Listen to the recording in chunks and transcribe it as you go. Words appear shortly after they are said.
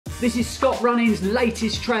This is Scott Running's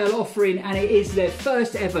latest trail offering, and it is their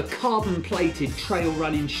first ever carbon plated trail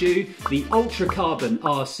running shoe, the Ultra Carbon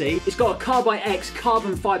RC. It's got a Carbide X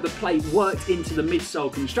carbon fibre plate worked into the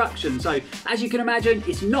midsole construction, so as you can imagine,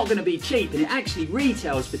 it's not going to be cheap, and it actually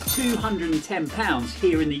retails for £210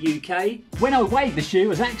 here in the UK. When I weighed the shoe, I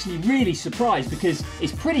was actually really surprised because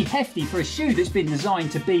it's pretty hefty for a shoe that's been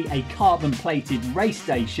designed to be a carbon plated race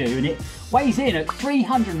day shoe, and it weighs in at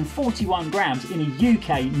 341 grams in a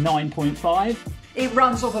UK 9.5. It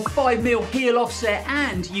runs off a 5mm heel offset,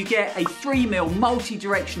 and you get a 3mm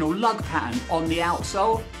multi-directional lug pattern on the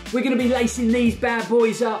outsole. We're going to be lacing these bad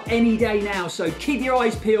boys up any day now, so keep your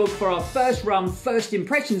eyes peeled for our first run, first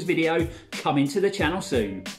impressions video coming to the channel soon.